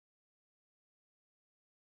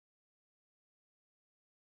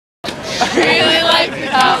really like the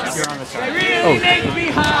cops. They really make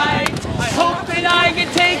me high. I hope that I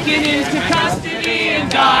get taken into custody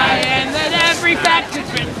and die, and that every fact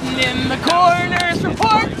that's written in the coroner's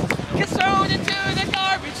report gets thrown into the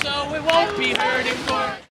garbage so it won't be heard in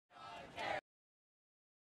court.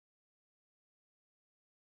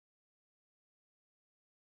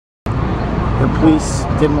 The police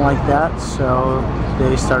didn't like that, so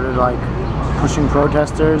they started like pushing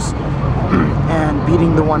protesters and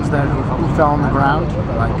beating the ones that who fell on the ground,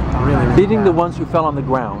 like really Beating bad. the ones who fell on the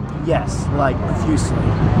ground? Yes, like profusely.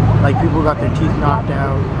 Like people got their teeth knocked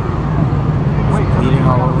out, bleeding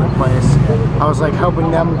all over the place. I was like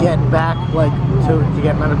helping them get back, like to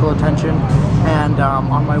get medical attention, and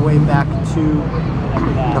on my way back to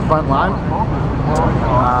the front line,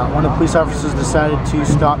 one of the police officers decided to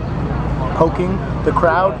stop poking the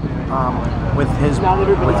crowd with his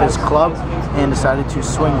club and decided to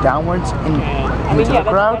swing downwards into the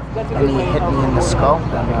crowd, and he hit me in the skull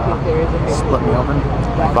and split me open.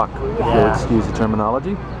 Fuck, if Yeah. you'll excuse the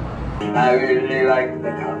terminology. I really like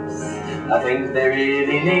the cops. I think they're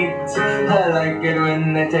really neat. I like it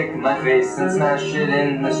when they take my face and smash it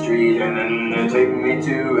in the street, and then they take me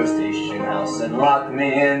to a station house and lock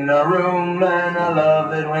me in a room. And I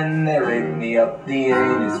love it when they rape me up the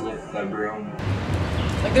anus with a broom.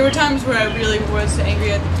 Like, there were times where I really was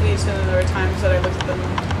angry at the police, and then there were times that I looked at them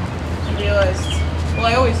and realized, well,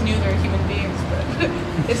 I always knew they were human beings, but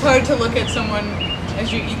it's hard to look at someone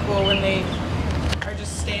as your equal when they are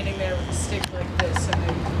just standing there with a stick like this and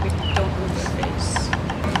they don't move their face.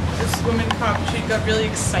 This woman cop, she got really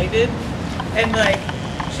excited, and like,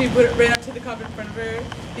 she ran up to the cop in front of her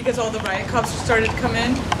because all the riot cops started to come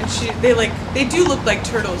in, and they do look like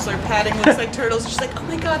turtles. Their padding looks like turtles. She's like, oh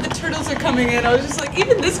my god, the turtles are coming in. I was just like,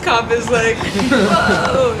 even this cop is like,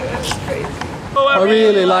 whoa, that's crazy. I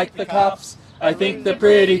really like the cops. I think they're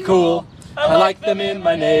pretty cool. I like them in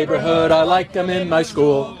my neighborhood. I like them in my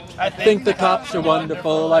school. I think the cops are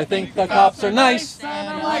wonderful. I think the cops are nice. And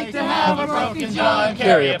I like to have a broken jaw and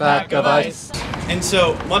carry a pack of ice. And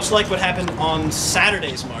so, much like what happened on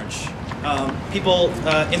Saturday's march, people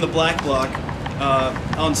in the Black Bloc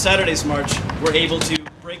on Saturday's march were able to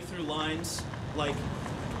break through lines, like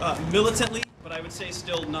militantly, but I would say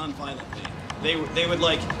still non-violently. They would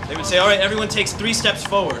say, all right, everyone takes 3 steps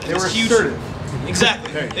forward. They were assertive.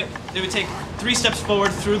 Exactly. They would take 3 steps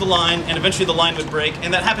forward through the line, and eventually the line would break,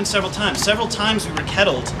 and that happened several times. Several times we were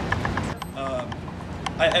kettled.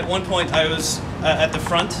 At one point, I was at the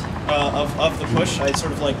front of the push. I had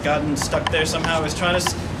sort of like gotten stuck there somehow. I was trying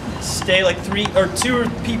to stay like 2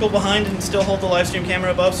 people behind and still hold the live stream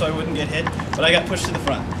camera above so I wouldn't get hit, but I got pushed to the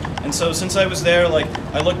front. And so since I was there, like,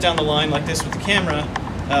 I looked down the line like this with the camera,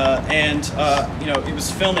 and you know, it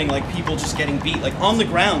was filming like people just getting beat, like on the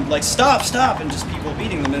ground, like stop, stop, and just people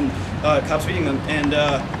beating them, and cops beating them, and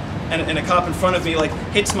a cop in front of me like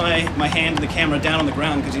hits my hand and the camera down on the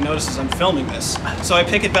ground because he notices I'm filming this. So I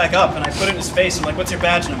pick it back up and I put it in his face. I'm like, what's your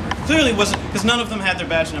badge number? Clearly wasn't, because none of them had their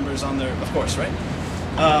badge numbers on their, of course, right?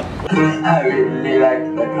 I really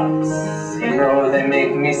like the cops. You know they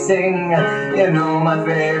make me sing. You know my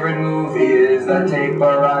favorite movie is The Tape of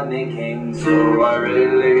Rodney King. So I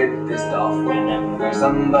really get pissed off whenever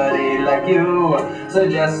somebody like you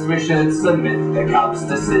suggests we should submit the cops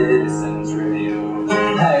to citizens review.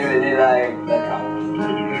 I really like the cops. I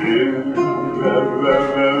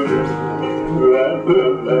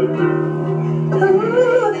really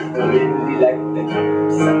like the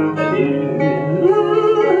cops.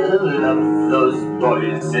 Love those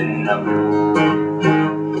boys in the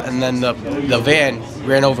blue. And then the van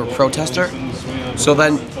ran over a protester. So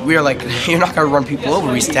then we were like, you're not gonna run people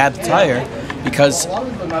over. We stabbed the tire because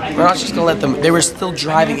we're not just gonna let them. They were still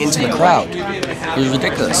driving into the crowd. It was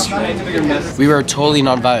ridiculous. We were totally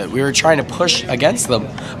nonviolent. We were trying to push against them,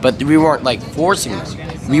 but we weren't like forcing them.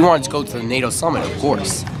 We wanted to go to the NATO summit, of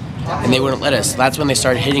course, and they wouldn't let us. So that's when they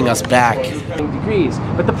started hitting us back. Degrees.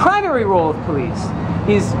 But the primary role of police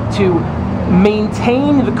is to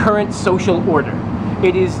maintain the current social order.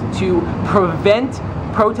 It is to prevent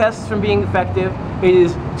protests from being effective. It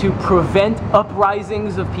is to prevent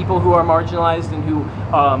uprisings of people who are marginalized and who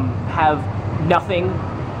have nothing.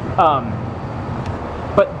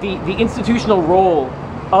 But the institutional role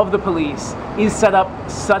of the police is set up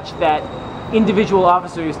such that individual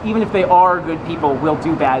officers, even if they are good people, will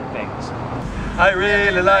do bad things. I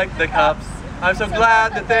really like the cops. I'm so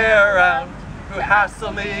glad that they're around, who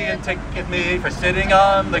hassle me and ticket me for sitting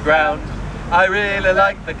on the ground. I really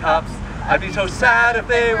like the cops. I'd be so sad if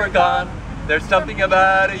they were gone. There's something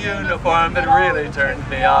about a uniform that really turns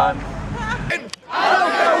me on. I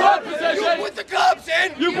don't care what position. You put the cops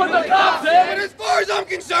in. You put the cops in. And as far as I'm I'm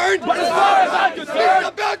concerned, But as far as I'm concerned, this is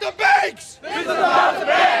about the banks. this is about the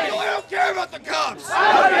bank. I don't care about the cops.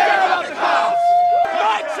 I don't care about the cops.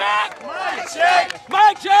 Mic check. Mic check.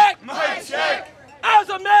 Mic check. Mic check. As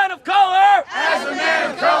a man of color. As a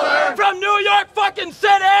man of color. From New York fucking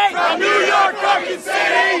City. From New York fucking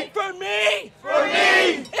City. For me. For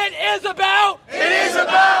me. It is about. It is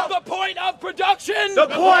about the point of production. the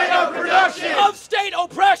point of production Of state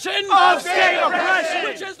oppression. of state oppression,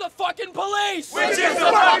 Which is the fucking police. which is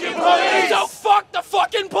the fucking police. So fuck the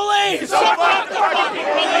fucking police. So fuck the fucking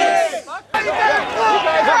police. For a 10.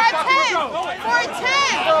 For a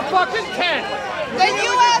 10. For a fucking 10. Then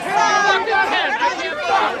you have Fucking 10. I can't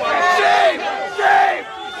fuck. Shame. Shame.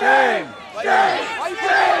 Shame. Shame.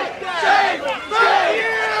 Shame.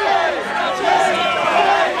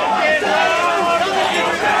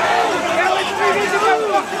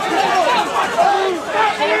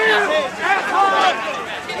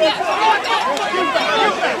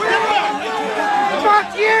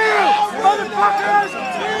 Fuck you, motherfuckers!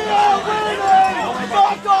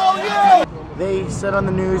 Fuck all you! They said on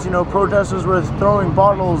the news, you know, protesters were throwing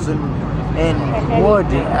bottles and wood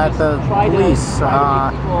at the police.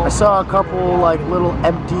 I saw a couple like little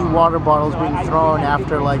empty water bottles being thrown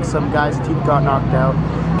after like some guy's teeth got knocked out.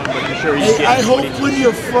 I hope when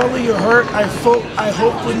you follow your hurt, I hope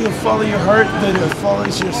when you follow your hurt that it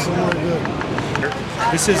follows you somewhere good.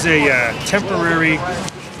 This is a temporary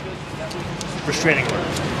restraining order.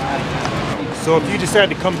 So if you decide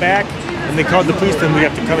to come back and they call the police, then we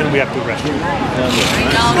have to come in and we have to arrest you.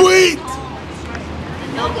 Wait!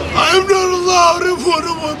 I'm not allowed in one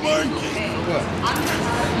of my markets.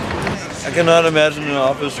 I cannot imagine an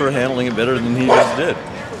officer handling it better than he just did.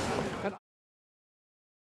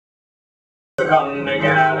 Come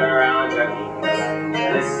together around you,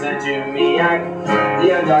 listen to me act.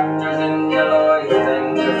 The doctors and the lawyers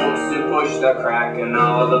and the folks who push the crack, and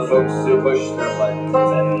all the folks who push the buttons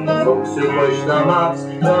and the folks who push the mobs.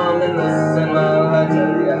 Come and listen while I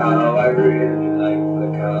tell you how I really